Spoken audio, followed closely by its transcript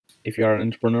If you are an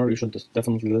entrepreneur, you should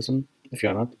definitely listen. If you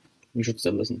are not, you should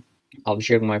still listen. I'll be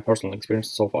sharing my personal experience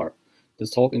so far. This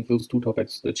talk includes two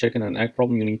topics: the chicken and egg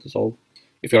problem you need to solve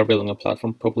if you are building a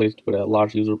platform populated with a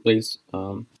large user base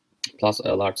plus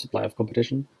a large supply of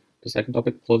competition. The second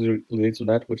topic closely relates to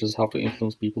that, which is how to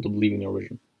influence people to believe in your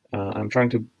vision. I'm trying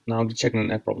to now the chicken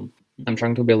and egg problem. I'm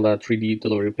trying to build a 3D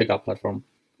delivery pickup platform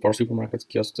for supermarkets,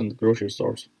 kiosks, and grocery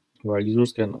stores, where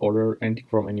users can order anything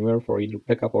from anywhere for either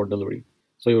pickup or delivery.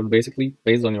 So you would basically,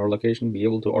 based on your location, be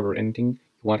able to order anything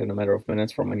you want in a matter of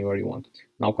minutes from anywhere you want.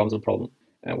 Now comes the problem.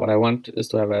 What I want is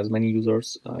to have as many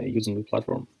users using the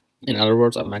platform. In other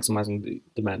words, I'm maximizing the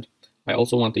demand. I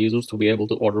also want the users to be able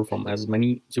to order from as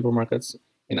many supermarkets,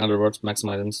 in other words,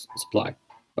 maximizing supply.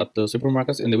 But the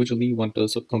supermarkets individually want the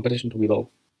competition to be low,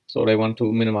 so they want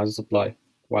to minimize the supply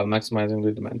while maximizing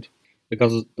the demand.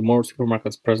 Because the more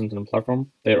supermarkets present in the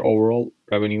platform, their overall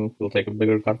revenue will take a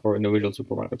bigger cut for individual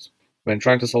supermarkets. When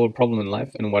trying to solve a problem in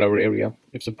life, in whatever area,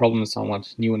 if the problem is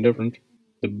somewhat new and different,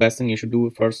 the best thing you should do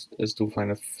first is to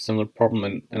find a similar problem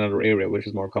in another area which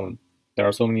is more common. There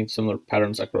are so many similar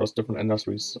patterns across different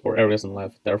industries or areas in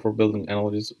life, therefore building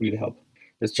analogies really help.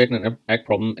 This chicken and egg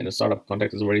problem in a startup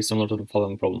context is very similar to the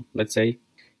following problem. Let's say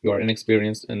you are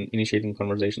inexperienced in initiating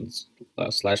conversations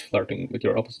slash flirting with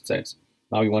your opposite sex.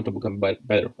 Now you want to become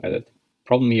better at it.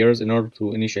 Problem here is in order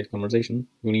to initiate conversation,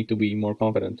 you need to be more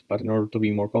confident. But in order to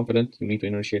be more confident, you need to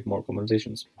initiate more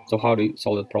conversations. So how do you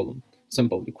solve that problem?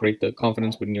 Simple. You create the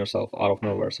confidence within yourself out of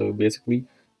nowhere. So you basically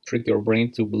trick your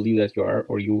brain to believe that you are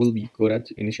or you will be good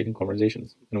at initiating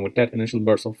conversations. And with that initial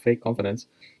burst of fake confidence,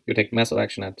 you take massive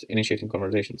action at initiating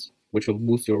conversations, which will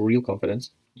boost your real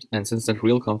confidence. And since that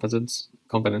real confidence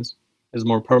is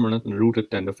more permanent and rooted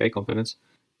than the fake confidence,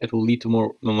 it will lead to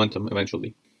more momentum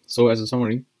eventually. So as a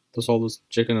summary, to solve this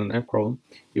chicken and egg problem,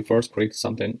 you first create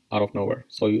something out of nowhere.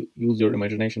 So you use your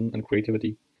imagination and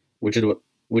creativity, which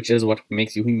is what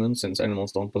makes you human, since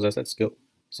animals don't possess that skill.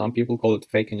 Some people call it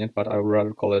faking it, but I would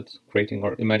rather call it creating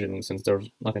or imagining, since there's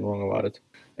nothing wrong about it.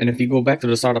 And if you go back to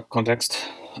the startup context,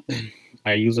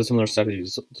 I use a similar strategy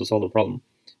to solve the problem.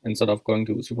 Instead of going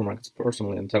to supermarkets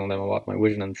personally and telling them about my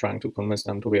vision and trying to convince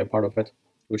them to be a part of it,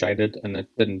 which I did and it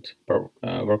didn't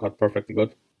work out perfectly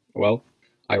good, well,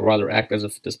 I rather act as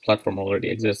if this platform already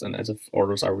exists and as if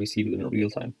orders are received in real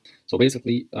time. So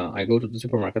basically, I go to the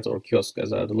supermarket or kiosk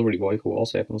as a delivery boy who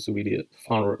also happens to be the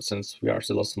founder, since we are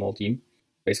still a small team.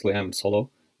 Basically, I'm solo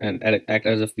and act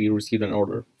as if we received an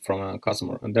order from a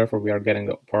customer, and therefore we are getting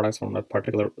the products from that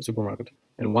particular supermarket.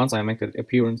 And once I make that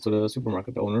appearance to the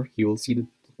supermarket owner, he will see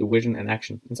the vision in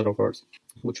action instead of words,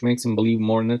 which makes him believe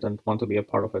more in it and want to be a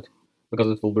part of it, because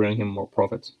it will bring him more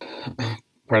profit,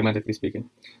 pragmatically speaking.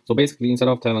 So basically, instead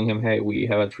of telling him, hey, we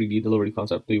have a 3D delivery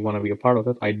concept, do you want to be a part of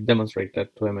it? I demonstrate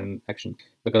that to him in action,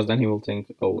 because then he will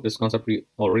think, oh, this concept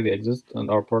already exists and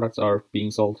our products are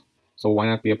being sold. So why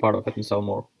not be a part of it and sell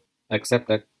more? Except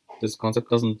that this concept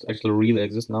doesn't actually really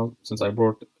exist now, since I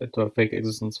brought it to a fake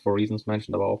existence for reasons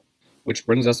mentioned above. Which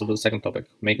brings us to the second topic,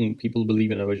 making people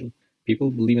believe in a vision. People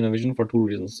believe in a vision for two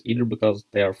reasons: either because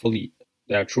they are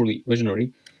truly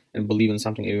visionary and believe in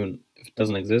something even if it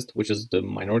doesn't exist, which is the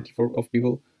minority of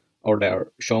people, or they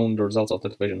are shown the results of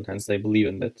that vision, hence they believe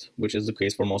in it, which is the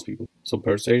case for most people. So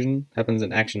persuasion happens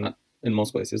in action, not in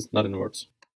most cases, not in words.